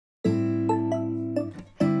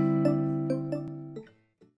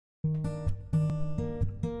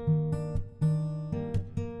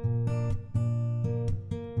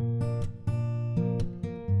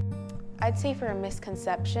I'd say for a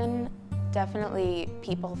misconception, definitely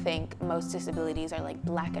people think most disabilities are like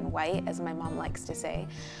black and white, as my mom likes to say,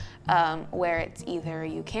 where it's either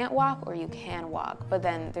you can't walk or you can walk, but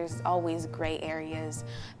then there's always gray areas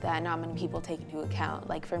that not many people take into account.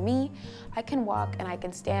 Like for me, I can walk and I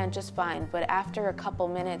can stand just fine, but after a couple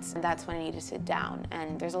minutes, that's when I need to sit down,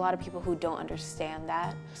 and there's a lot of people who don't understand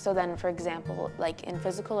that. So then, for example, like in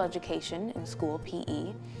physical education, in school,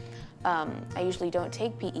 PE, I usually don't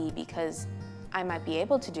take PE because I might be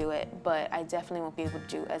able to do it, but I definitely won't be able to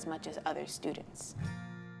do as much as other students.